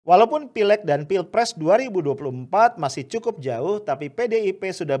Walaupun Pileg dan Pilpres 2024 masih cukup jauh, tapi PDIP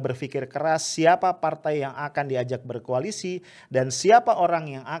sudah berpikir keras siapa partai yang akan diajak berkoalisi dan siapa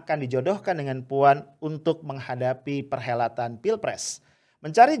orang yang akan dijodohkan dengan Puan untuk menghadapi perhelatan Pilpres.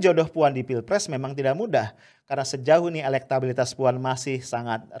 Mencari jodoh Puan di Pilpres memang tidak mudah, karena sejauh ini elektabilitas Puan masih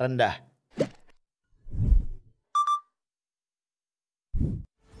sangat rendah.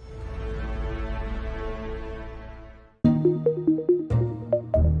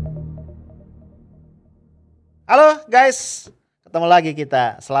 Halo guys, ketemu lagi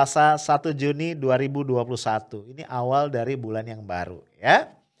kita Selasa 1 Juni 2021. Ini awal dari bulan yang baru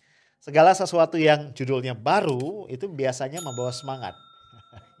ya. Segala sesuatu yang judulnya baru itu biasanya membawa semangat.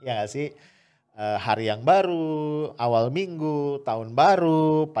 Ya gak sih? Hari yang baru, awal minggu, tahun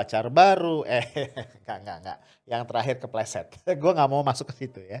baru, pacar baru. Enggak. Yang terakhir kepleset. Gue gak mau masuk ke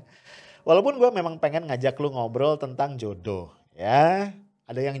situ ya. Walaupun gue memang pengen ngajak lu ngobrol tentang jodoh ya.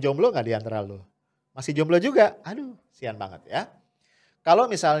 Ada yang jomblo gak di antara lu? Masih jomblo juga? Aduh, sian banget ya.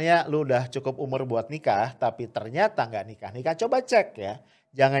 Kalau misalnya lu udah cukup umur buat nikah tapi ternyata nggak nikah-nikah, coba cek ya.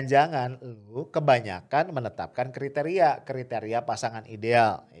 Jangan-jangan lu kebanyakan menetapkan kriteria pasangan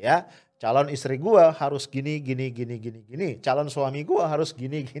ideal ya. Calon istri gua harus gini. Calon suami gua harus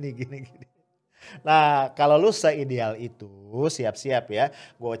gini. Nah, kalau lu seideal itu, siap-siap ya.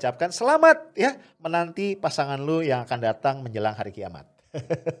 Gua ucapkan selamat ya menanti pasangan lu yang akan datang menjelang hari kiamat.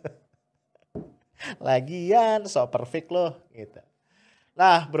 Lagian so perfect loh gitu.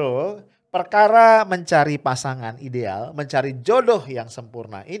 Nah bro, perkara mencari pasangan ideal, mencari jodoh yang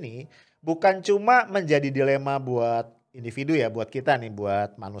sempurna ini bukan cuma menjadi dilema buat individu ya, buat kita nih,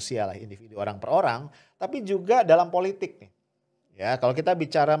 buat manusia lah, individu orang per orang, tapi juga dalam politik nih. Ya, kalau kita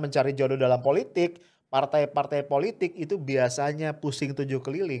bicara mencari jodoh dalam politik, partai-partai politik itu biasanya pusing tujuh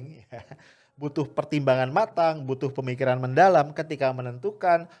keliling. Butuh pertimbangan matang, butuh pemikiran mendalam ketika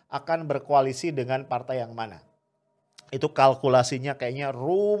menentukan akan berkoalisi dengan partai yang mana. Itu kalkulasinya kayaknya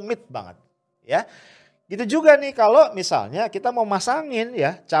rumit banget ya. Gitu juga nih kalau misalnya kita mau masangin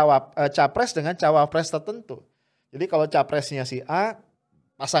ya capres dengan cawapres tertentu. Jadi kalau capresnya si A,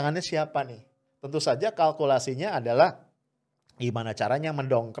 pasangannya siapa nih? Tentu saja kalkulasinya adalah gimana caranya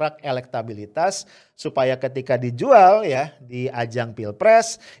mendongkrak elektabilitas supaya ketika dijual ya di ajang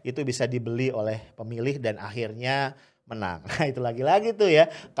Pilpres itu bisa dibeli oleh pemilih dan akhirnya menang. Nah itu lagi-lagi tuh ya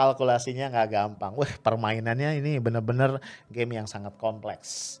kalkulasinya nggak gampang. Wah permainannya ini bener-bener game yang sangat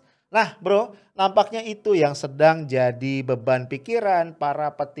kompleks. Nah bro, nampaknya itu yang sedang jadi beban pikiran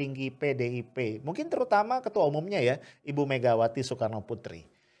para petinggi PDIP. Mungkin terutama ketua umumnya ya, Ibu Megawati Soekarno Putri.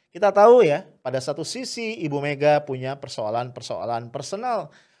 Kita tahu ya, pada satu sisi Ibu Mega punya persoalan-persoalan personal.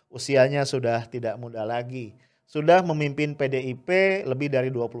 Usianya sudah tidak muda lagi. Sudah memimpin PDIP lebih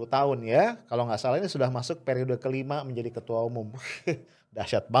dari 20 tahun ya. Kalau nggak salah ini sudah masuk periode kelima menjadi ketua umum.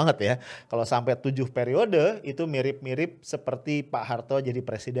 Dahsyat banget ya. Kalau sampai 7 periode itu mirip-mirip seperti Pak Harto jadi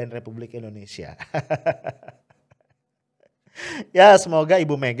Presiden Republik Indonesia. Ya semoga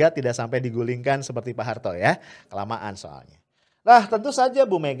Ibu Mega tidak sampai digulingkan seperti Pak Harto ya. Kelamaan soalnya. Nah tentu saja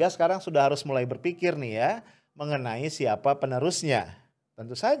Bu Mega sekarang sudah harus mulai berpikir nih ya mengenai siapa penerusnya.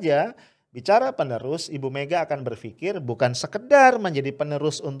 Tentu saja bicara penerus Ibu Mega akan berpikir bukan sekedar menjadi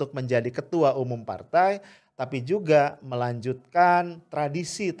penerus untuk menjadi ketua umum partai tapi juga melanjutkan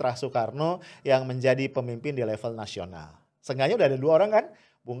tradisi Trah Soekarno yang menjadi pemimpin di level nasional. Seenggaknya udah ada 2 orang kan?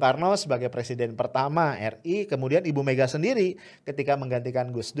 Bung Karno sebagai presiden pertama RI, kemudian Ibu Mega sendiri ketika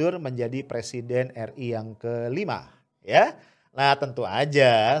menggantikan Gus Dur menjadi presiden RI yang kelima ya. Nah tentu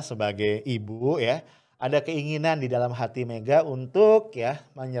aja sebagai ibu ya ada keinginan di dalam hati Mega untuk ya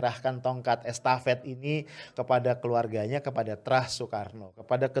menyerahkan tongkat estafet ini kepada keluarganya, kepada Trah Soekarno,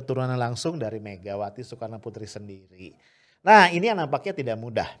 kepada keturunan langsung dari Megawati Soekarno Putri sendiri. Nah ini yang nampaknya tidak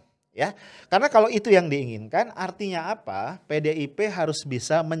mudah ya. Karena kalau itu yang diinginkan artinya apa? PDIP harus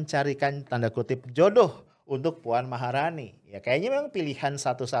bisa mencarikan tanda kutip jodoh untuk Puan Maharani. Ya kayaknya memang pilihan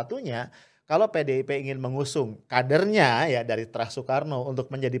satu-satunya. Kalau PDIP ingin mengusung kadernya ya dari Trah Soekarno untuk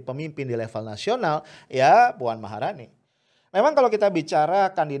menjadi pemimpin di level nasional ya Puan Maharani. Memang kalau kita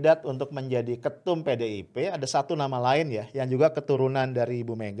bicara kandidat untuk menjadi ketum PDIP ada satu nama lain ya yang juga keturunan dari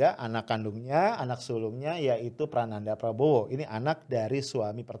Ibu Mega, anak kandungnya, anak sulungnya yaitu Prananda Prabowo. Ini anak dari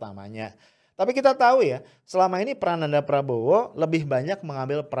suami pertamanya. Tapi kita tahu ya selama ini Prananda Prabowo lebih banyak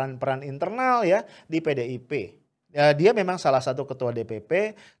mengambil peran-peran internal ya di PDIP. Ya, dia memang salah satu ketua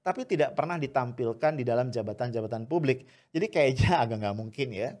DPP tapi tidak pernah ditampilkan di dalam jabatan-jabatan publik. Jadi kayaknya agak nggak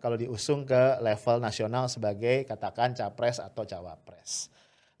mungkin ya kalau diusung ke level nasional sebagai katakan capres atau cawapres.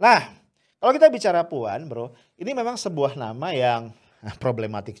 Nah kalau kita bicara Puan bro, ini memang sebuah nama yang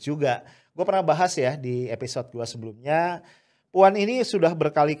problematik juga. Gue pernah bahas ya di episode gue sebelumnya. Puan ini sudah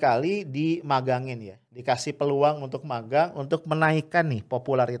berkali-kali dimagangin ya, dikasih peluang untuk magang untuk menaikkan nih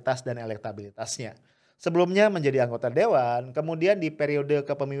popularitas dan elektabilitasnya. Sebelumnya menjadi anggota dewan, kemudian di periode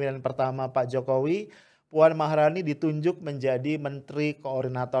kepemimpinan pertama Pak Jokowi, Puan Maharani ditunjuk menjadi Menteri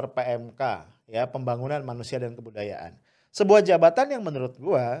Koordinator PMK, ya, Pembangunan Manusia dan Kebudayaan. Sebuah jabatan yang menurut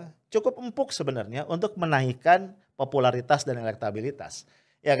gua cukup empuk sebenarnya untuk menaikkan popularitas dan elektabilitas.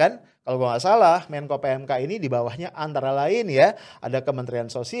 Ya kan? Kalau gua nggak salah, Menko PMK ini di bawahnya antara lain ya, ada Kementerian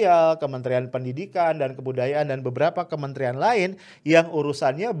Sosial, Kementerian Pendidikan dan Kebudayaan dan beberapa kementerian lain yang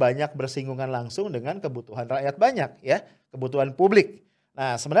urusannya banyak bersinggungan langsung dengan kebutuhan rakyat banyak ya, kebutuhan publik.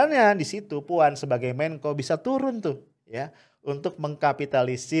 Nah, sebenarnya di situ Puan sebagai Menko bisa turun tuh ya untuk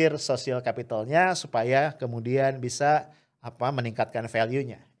mengkapitalisir sosial capitalnya supaya kemudian bisa meningkatkan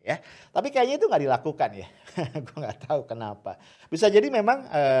value-nya ya. Tapi kayaknya itu nggak dilakukan ya. Gue nggak tahu kenapa. Bisa jadi memang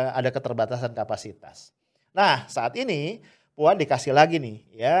ada keterbatasan kapasitas. Nah, saat ini Puan dikasih lagi nih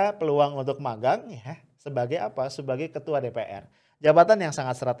ya peluang untuk magang ya sebagai apa? Sebagai ketua DPR. Jabatan yang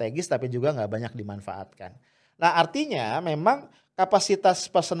sangat strategis tapi juga nggak banyak dimanfaatkan. Nah, artinya memang kapasitas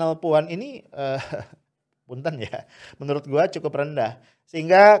personal Puan ini punten ya, menurut gua cukup rendah.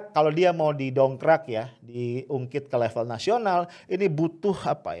 Sehingga kalau dia mau didongkrak ya, diungkit ke level nasional, ini butuh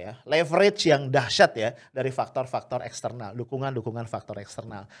leverage yang dahsyat ya dari faktor-faktor eksternal, dukungan-dukungan faktor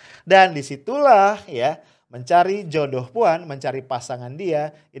eksternal. Dan disitulah ya mencari jodoh Puan, mencari pasangan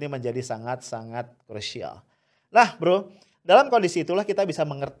dia, ini menjadi sangat-sangat krusial. Nah bro, dalam kondisi itulah kita bisa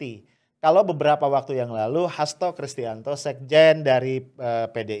mengerti kalau beberapa waktu yang lalu Hasto Kristianto, sekjen dari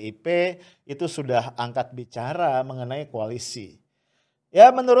PDIP itu sudah angkat bicara mengenai koalisi.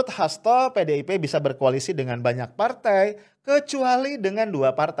 Ya menurut Hasto PDIP bisa berkoalisi dengan banyak partai kecuali dengan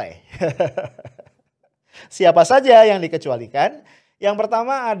 2 partai. Siapa saja yang dikecualikan? Yang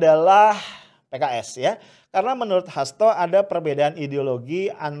pertama adalah PKS ya. Karena menurut Hasto ada perbedaan ideologi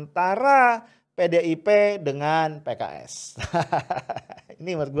antara PDIP dengan PKS.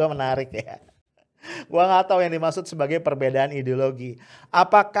 Ini menurut gue menarik ya. Gua nggak tahu yang dimaksud sebagai perbedaan ideologi.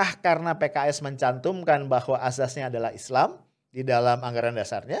 Apakah karena PKS mencantumkan bahwa asasnya adalah Islam di dalam anggaran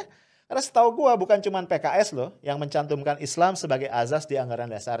dasarnya? Karena setahu gua bukan cuma PKS loh yang mencantumkan Islam sebagai azas di anggaran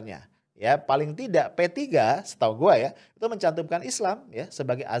dasarnya. Ya, paling tidak P3 setahu gua ya, itu mencantumkan Islam ya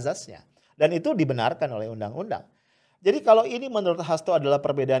sebagai azasnya. Dan itu dibenarkan oleh undang-undang. Jadi kalau ini menurut Hasto adalah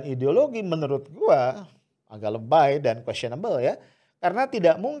perbedaan ideologi, menurut gua agak lebay dan questionable ya. Karena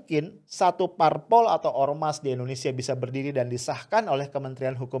tidak mungkin satu parpol atau ormas di Indonesia bisa berdiri dan disahkan oleh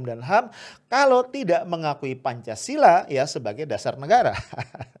Kementerian Hukum dan HAM kalau tidak mengakui Pancasila ya sebagai dasar negara.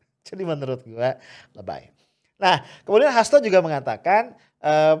 Jadi menurut gue lebay. Nah kemudian Hasto juga mengatakan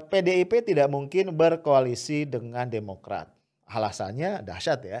PDIP tidak mungkin berkoalisi dengan Demokrat. Alasannya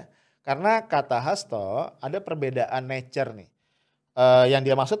dahsyat ya. Karena kata Hasto ada perbedaan nature nih. Yang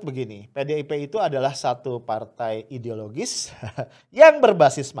dia maksud begini, PDIP itu adalah satu partai ideologis yang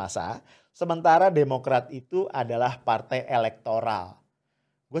berbasis massa, sementara Demokrat itu adalah partai elektoral.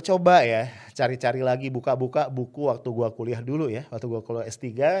 Gue coba ya cari-cari lagi buka-buka buku waktu gue kuliah dulu ya, waktu gue kuliah S3,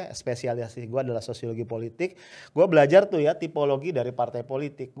 spesialisasi gue adalah sosiologi politik. Gue belajar tuh ya tipologi dari partai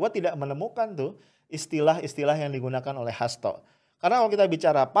politik. Gue tidak menemukan tuh istilah-istilah yang digunakan oleh Hasto. Karena kalau kita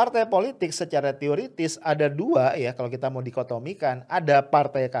bicara partai politik secara teoritis ada 2 ya kalau kita mau dikotomikan. Ada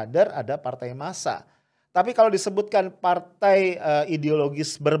partai kader, ada partai massa. Tapi kalau disebutkan partai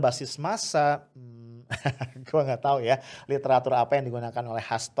ideologis berbasis massa, gue nggak tahu ya literatur apa yang digunakan oleh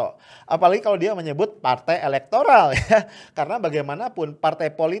Hasto. Apalagi kalau dia menyebut partai elektoral ya. Karena bagaimanapun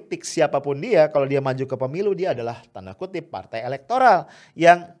partai politik siapapun dia kalau dia maju ke pemilu dia adalah tanda kutip partai elektoral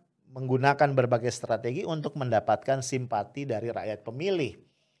yang menggunakan berbagai strategi untuk mendapatkan simpati dari rakyat pemilih.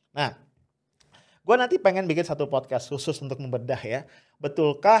 Nah, gue nanti pengen bikin satu podcast khusus untuk membedah ya.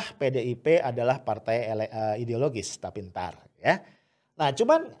 Betulkah PDIP adalah partai ideologis tapi ntar ya. Nah,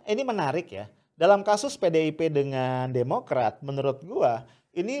 cuman ini menarik ya. Dalam kasus PDIP dengan Demokrat, menurut gue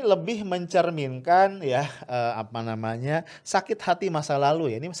ini lebih mencerminkan ya sakit hati masa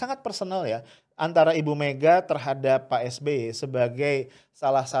lalu ya. Ini sangat personal ya. Antara Ibu Mega terhadap Pak SBY sebagai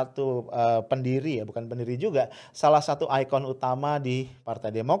salah satu pendiri ya, bukan pendiri juga, salah satu ikon utama di Partai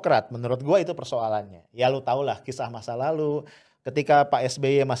Demokrat. Menurut gue itu persoalannya. Ya lu tau lah kisah masa lalu ketika Pak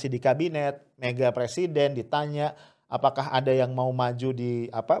SBY masih di kabinet, Mega presiden ditanya apakah ada yang mau maju di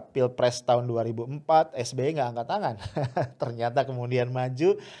Pilpres tahun 2004, SBY nggak angkat tangan. Ternyata kemudian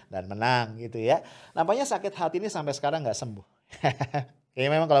maju dan menang gitu ya. Nampaknya sakit hati ini sampai sekarang nggak sembuh.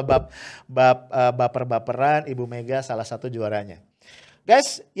 Kayaknya memang kalau baper-baperan Ibu Mega salah satu juaranya.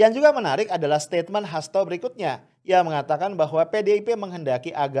 Guys, yang juga menarik adalah statement Hasto berikutnya. Ia mengatakan bahwa PDIP menghendaki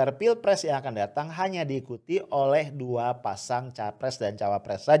agar pilpres yang akan datang hanya diikuti oleh 2 pasang capres dan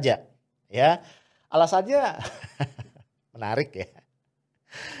cawapres saja. Ya, alasannya menarik ya.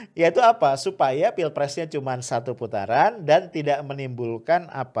 Yaitu apa? Supaya pilpresnya cuma 1 putaran dan tidak menimbulkan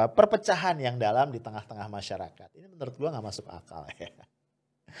perpecahan yang dalam di tengah-tengah masyarakat. Ini menurut gua nggak masuk akal ya.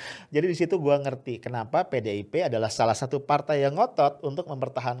 Jadi di situ gua ngerti kenapa PDIP adalah salah satu partai yang ngotot untuk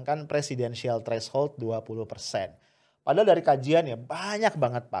mempertahankan presidensial threshold 20%. Padahal dari kajian ya banyak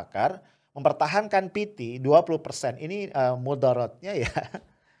banget pakar mempertahankan PT 20% ini mudaratnya ya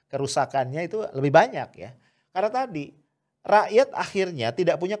kerusakannya itu lebih banyak ya. Karena tadi rakyat akhirnya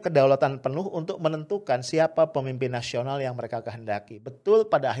tidak punya kedaulatan penuh untuk menentukan siapa pemimpin nasional yang mereka kehendaki. Betul,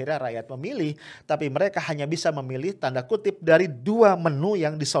 pada akhirnya rakyat memilih, tapi mereka hanya bisa memilih tanda kutip dari 2 menu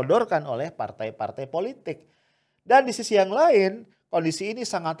yang disodorkan oleh partai-partai politik. Dan di sisi yang lain, kondisi ini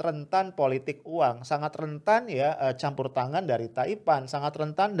sangat rentan politik uang, sangat rentan ya campur tangan dari Taipan, sangat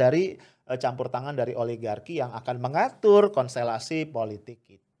rentan dari campur tangan dari oligarki yang akan mengatur konstelasi politik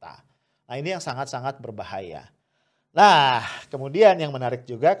kita. Nah, ini yang sangat-sangat berbahaya. Nah, kemudian yang menarik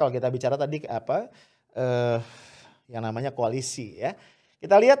juga kalau kita bicara tadi yang namanya koalisi ya.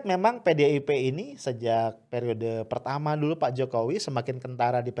 Kita lihat memang PDIP ini sejak periode pertama dulu Pak Jokowi semakin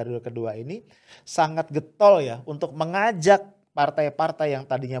kentara di periode kedua ini sangat getol ya untuk mengajak partai-partai yang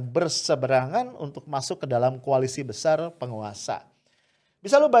tadinya berseberangan untuk masuk ke dalam koalisi besar penguasa.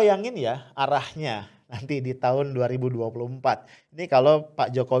 Bisa lu bayangin ya arahnya nanti di tahun 2024. Ini kalau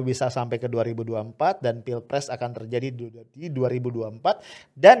Pak Jokowi bisa sampai ke 2024 dan Pilpres akan terjadi di 2024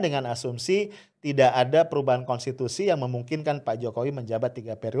 dan dengan asumsi tidak ada perubahan konstitusi yang memungkinkan Pak Jokowi menjabat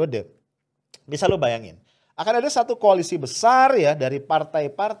 3 periode. Bisa lu bayangin, akan ada satu koalisi besar ya dari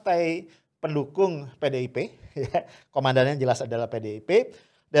partai-partai pendukung PDIP, ya, komandannya jelas adalah PDIP,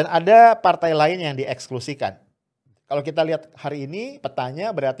 dan ada partai lain yang dieksklusikan. Kalau kita lihat hari ini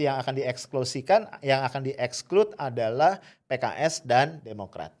petanya berarti yang akan dieksklusikan, yang akan dieksklud adalah PKS dan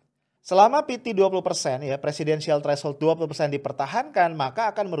Demokrat. Selama PT 20% ya, presidensial threshold 20% dipertahankan,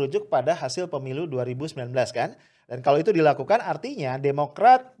 maka akan merujuk pada hasil pemilu 2019 kan. Dan kalau itu dilakukan artinya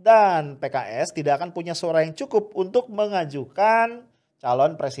Demokrat dan PKS tidak akan punya suara yang cukup untuk mengajukan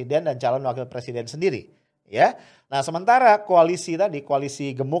calon presiden dan calon wakil presiden sendiri. Ya, nah sementara koalisi tadi,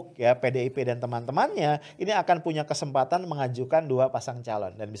 koalisi gemuk ya PDIP dan teman-temannya ini akan punya kesempatan mengajukan 2 pasang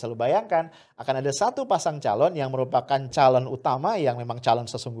calon. Dan bisa lu bayangkan akan ada 1 pasang calon yang merupakan calon utama yang memang calon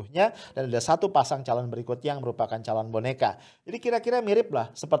sesungguhnya. Dan ada 1 pasang calon berikutnya yang merupakan calon boneka. Jadi kira-kira mirip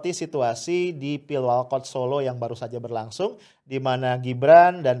lah seperti situasi di Pilwalkot Solo yang baru saja berlangsung. Di mana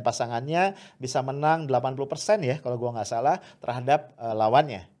Gibran dan pasangannya bisa menang 80% ya kalau gua nggak salah terhadap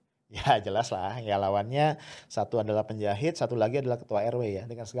lawannya. Ya jelas lah, ya lawannya satu adalah penjahit, satu lagi adalah ketua RW ya.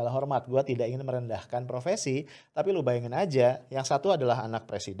 Dengan segala hormat, gue tidak ingin merendahkan profesi, tapi lu bayangin aja, yang satu adalah anak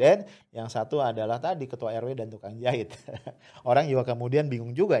presiden, yang satu adalah tadi ketua RW dan tukang jahit. Orang juga kemudian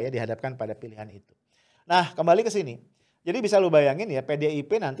bingung juga ya dihadapkan pada pilihan itu. Nah kembali ke sini. Jadi bisa lu bayangin ya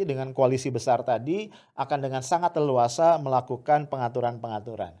PDIP nanti dengan koalisi besar tadi akan dengan sangat leluasa melakukan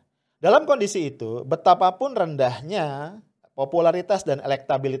pengaturan-pengaturan. Dalam kondisi itu, betapapun rendahnya popularitas dan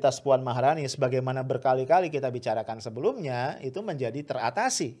elektabilitas Puan Maharani sebagaimana berkali-kali kita bicarakan sebelumnya itu menjadi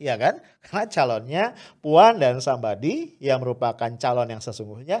teratasi ya kan? Karena calonnya Puan dan Sambadi yang merupakan calon yang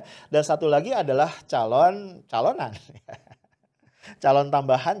sesungguhnya dan satu lagi adalah calonan. Calon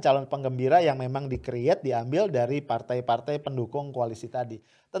tambahan, calon penggembira yang memang diambil dari partai-partai pendukung koalisi tadi.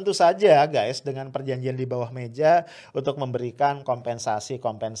 Tentu saja guys dengan perjanjian di bawah meja untuk memberikan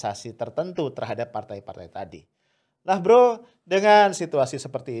kompensasi-kompensasi tertentu terhadap partai-partai tadi. Nah bro, dengan situasi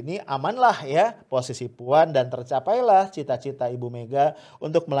seperti ini amanlah ya posisi Puan dan tercapailah cita-cita Ibu Mega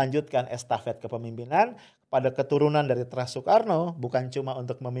untuk melanjutkan estafet kepemimpinan pada keturunan dari Tras Soekarno bukan cuma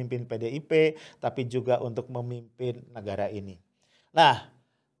untuk memimpin PDIP tapi juga untuk memimpin negara ini. Nah,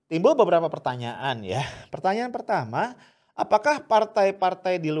 timbul beberapa pertanyaan ya. Pertanyaan pertama, apakah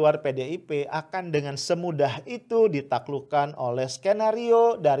partai-partai di luar PDIP akan dengan semudah itu ditaklukkan oleh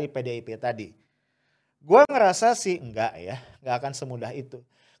skenario dari PDIP tadi? Gue ngerasa sih enggak ya, enggak akan semudah itu.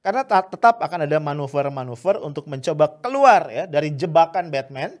 Karena tetap akan ada manuver-manuver untuk mencoba keluar ya dari jebakan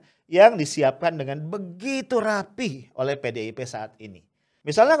Batman yang disiapkan dengan begitu rapi oleh PDIP saat ini.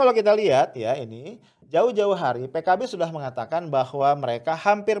 Misalnya kalau kita lihat ya ini jauh-jauh hari PKB sudah mengatakan bahwa mereka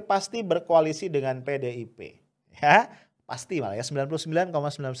hampir pasti berkoalisi dengan PDIP. Ya, pasti malah ya 99,99%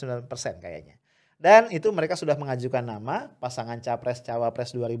 kayaknya. Dan itu mereka sudah mengajukan nama pasangan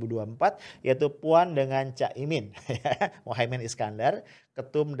Capres-Cawapres 2024 yaitu Puan dengan Caimin. Mohaimin Iskandar,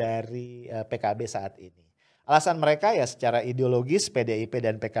 ketum dari PKB saat ini. Alasan mereka ya secara ideologis PDIP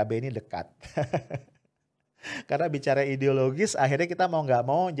dan PKB ini dekat. Karena bicara ideologis akhirnya kita mau nggak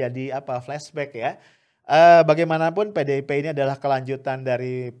mau jadi flashback ya. Bagaimanapun PDIP ini adalah kelanjutan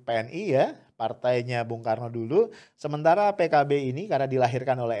dari PNI ya, partainya Bung Karno dulu. Sementara PKB ini karena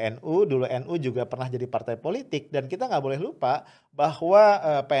dilahirkan oleh NU, dulu NU juga pernah jadi partai politik. Dan kita nggak boleh lupa bahwa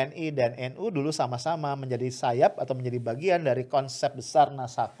PNI dan NU dulu sama-sama menjadi sayap atau menjadi bagian dari konsep besar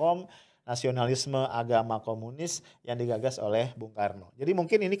Nasakom, nasionalisme agama komunis yang digagas oleh Bung Karno. Jadi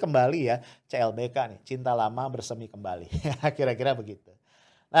mungkin ini kembali ya CLBK nih, cinta lama bersemi kembali. Kira-kira begitu.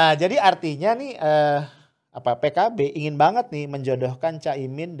 Nah, jadi artinya nih PKB ingin banget nih menjodohkan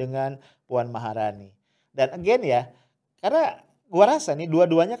Caimin dengan Puan Maharani. Dan again ya, karena gua rasa nih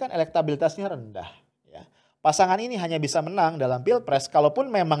dua-duanya kan elektabilitasnya rendah ya. Pasangan ini hanya bisa menang dalam Pilpres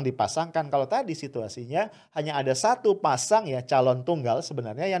kalaupun memang dipasangkan. Kalau tadi situasinya hanya ada satu pasang ya calon tunggal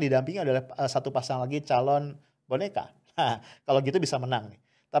sebenarnya yang didampingi adalah satu pasang lagi calon boneka. Nah, kalau gitu bisa menang nih.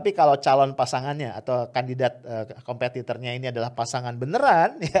 Tapi kalau calon pasangannya atau kandidat kompetitornya ini adalah pasangan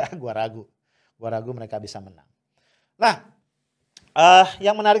beneran, ya gua ragu mereka bisa menang. Nah,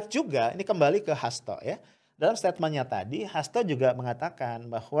 yang menarik juga ini kembali ke Hasto ya. Dalam statementnya tadi, Hasto juga mengatakan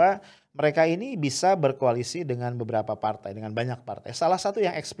bahwa mereka ini bisa berkoalisi dengan beberapa partai, dengan banyak partai. Salah satu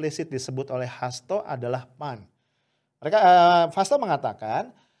yang eksplisit disebut oleh Hasto adalah PAN. Hasto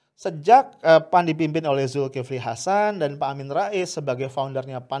mengatakan sejak PAN dipimpin oleh Zulkifli Hasan dan Pak Amin Rais sebagai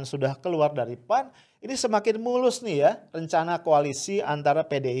foundernya PAN sudah keluar dari PAN, ini semakin mulus nih ya rencana koalisi antara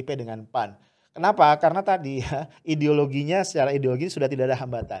PDIP dengan PAN. Kenapa? Karena tadi ya ideologinya secara ideologi sudah tidak ada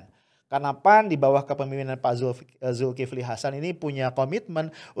hambatan. Karena PAN di bawah kepemimpinan Pak Zulkifli Hasan ini punya komitmen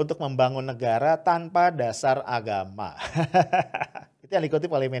untuk membangun negara tanpa dasar agama. Itu yang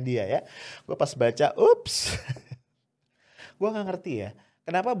dikutip oleh media ya. Gue pas baca, ups. Gue gak ngerti ya.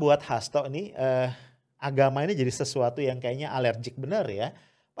 Kenapa buat Hasto ini agama ini jadi sesuatu yang kayaknya alergik benar ya.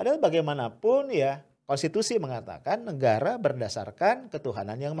 Padahal bagaimanapun ya konstitusi mengatakan negara berdasarkan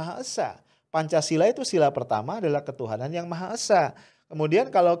ketuhanan yang Maha Esa. Pancasila itu sila pertama adalah ketuhanan yang Maha Esa.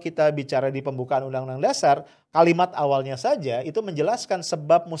 Kemudian kalau kita bicara di pembukaan Undang-Undang Dasar, kalimat awalnya saja itu menjelaskan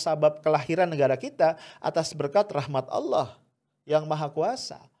sebab musabab kelahiran negara kita atas berkat rahmat Allah yang Maha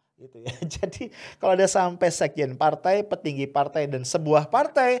Kuasa. Gitu ya. Jadi kalau ada sampai sekjen partai, petinggi partai dan sebuah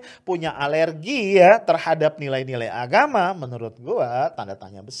partai punya alergi ya terhadap nilai-nilai agama, menurut gua tanda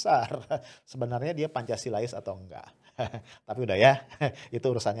tanya besar. Sebenarnya dia Pancasilais atau enggak. Tapi udah ya, itu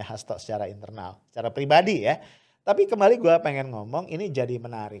urusannya Hasto secara internal, secara pribadi ya. Tapi kembali gue pengen ngomong ini jadi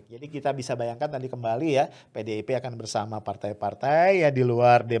menarik. Jadi kita bisa bayangkan tadi kembali ya PDIP akan bersama partai-partai ya di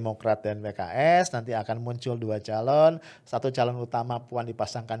luar Demokrat dan PKS. Nanti akan muncul dua calon. Satu calon utama Puan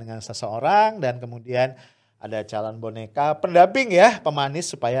dipasangkan dengan seseorang dan kemudian ada calon boneka pendamping ya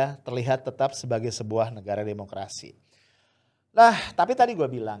pemanis supaya terlihat tetap sebagai sebuah negara demokrasi. Nah tapi tadi gue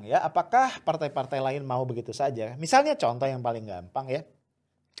bilang ya apakah partai-partai lain mau begitu saja? Misalnya contoh yang paling gampang ya.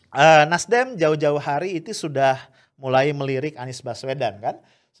 Nasdem jauh-jauh hari itu sudah mulai melirik Anies Baswedan kan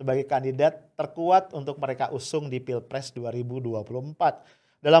sebagai kandidat terkuat untuk mereka usung di Pilpres 2024.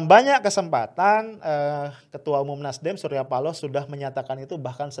 Dalam banyak kesempatan Ketua Umum Nasdem Surya Paloh sudah menyatakan itu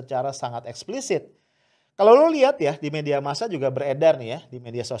bahkan secara sangat eksplisit. Kalau lo lihat ya di media massa juga beredar nih ya, di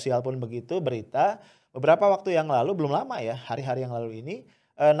media sosial pun begitu berita beberapa waktu yang lalu, belum lama ya, hari-hari yang lalu ini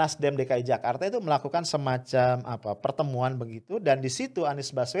Nasdem DKI Jakarta itu melakukan semacam pertemuan begitu dan di situ Anies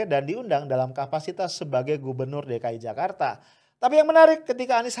Baswedan diundang dalam kapasitas sebagai Gubernur DKI Jakarta. Tapi yang menarik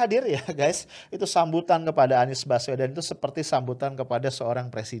ketika Anies hadir ya guys, itu sambutan kepada Anies Baswedan itu seperti sambutan kepada seorang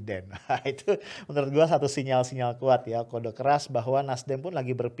presiden. Itu menurut gua satu sinyal-sinyal kuat ya, kode keras bahwa Nasdem pun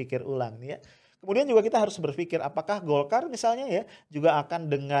lagi berpikir ulang nih ya. Kemudian juga kita harus berpikir apakah Golkar misalnya ya juga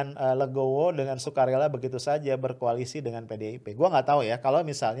akan dengan legowo, dengan sukarela begitu saja berkoalisi dengan PDIP. Gua nggak tahu ya kalau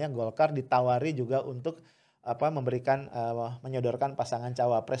misalnya Golkar ditawari juga untuk memberikan menyodorkan pasangan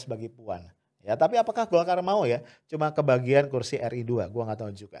cawapres bagi Puan. Ya, tapi apakah Golkar mau ya cuma kebagian kursi RI 2? Gua nggak tahu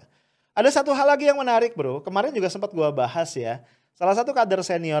juga. Ada satu hal lagi yang menarik bro, kemarin juga sempat gua bahas ya. Salah satu kader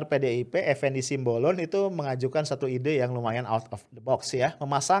senior PDIP, Effendi Simbolon itu mengajukan satu ide yang lumayan out of the box ya.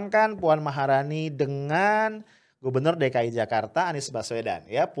 Memasangkan Puan Maharani dengan Gubernur DKI Jakarta Anies Baswedan.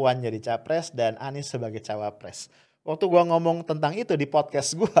 Ya, Puan jadi capres dan Anies sebagai cawapres. Waktu gua ngomong tentang itu di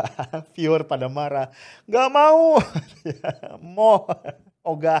podcast gua, viewer pada marah. Gak mau, mau,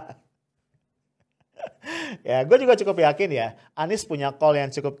 ogah. Ya gue juga cukup yakin ya Anies punya call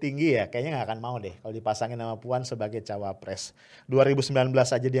yang cukup tinggi ya. Kayaknya gak akan mau deh kalau dipasangin sama Puan sebagai cawapres. 2019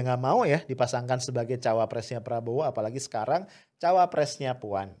 aja dia gak mau ya dipasangkan sebagai cawapresnya Prabowo. Apalagi sekarang cawapresnya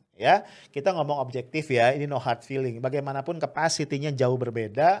Puan. ya. Kita ngomong objektif ya, ini no hard feeling. Bagaimanapun kapasitinya jauh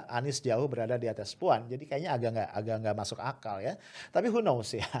berbeda, Anies jauh berada di atas Puan. Jadi kayaknya agak nggak masuk akal ya. Tapi who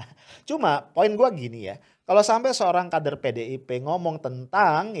knows ya. Cuma poin gua gini ya. Kalau sampai seorang kader PDIP ngomong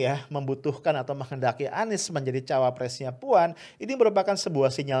tentang ya membutuhkan atau menghendaki Anies menjadi cawapresnya Puan, ini merupakan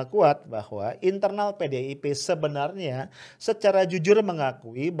sebuah sinyal kuat bahwa internal PDIP sebenarnya secara jujur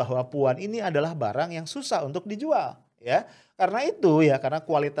mengakui bahwa Puan ini adalah barang yang susah untuk dijual, ya. Karena itu ya, karena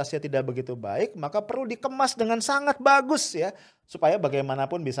kualitasnya tidak begitu baik, maka perlu dikemas dengan sangat bagus ya, supaya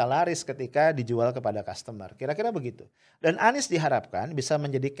bagaimanapun bisa laris ketika dijual kepada customer. Kira-kira begitu. Dan Anies diharapkan bisa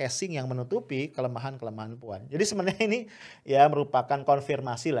menjadi casing yang menutupi kelemahan-kelemahan Puan. Jadi sebenarnya ini ya merupakan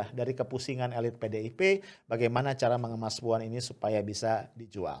konfirmasi lah dari kepusingan elit PDIP bagaimana cara mengemas Puan ini supaya bisa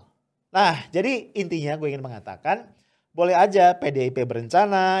dijual. Nah, jadi intinya gue ingin mengatakan boleh aja PDIP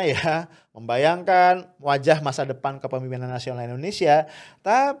berencana ya membayangkan wajah masa depan kepemimpinan nasional Indonesia,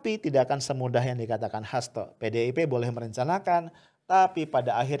 tapi tidak akan semudah yang dikatakan Hasto. PDIP boleh merencanakan, tapi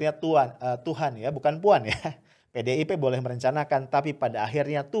pada akhirnya Tuhan ya, bukan Puan ya. PDIP boleh merencanakan, tapi pada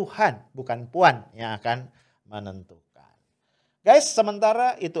akhirnya Tuhan bukan Puan yang akan menentukan. Guys,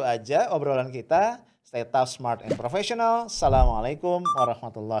 sementara itu aja obrolan kita. Stay tough, smart, and professional. Assalamualaikum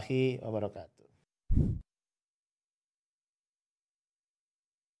warahmatullahi wabarakatuh.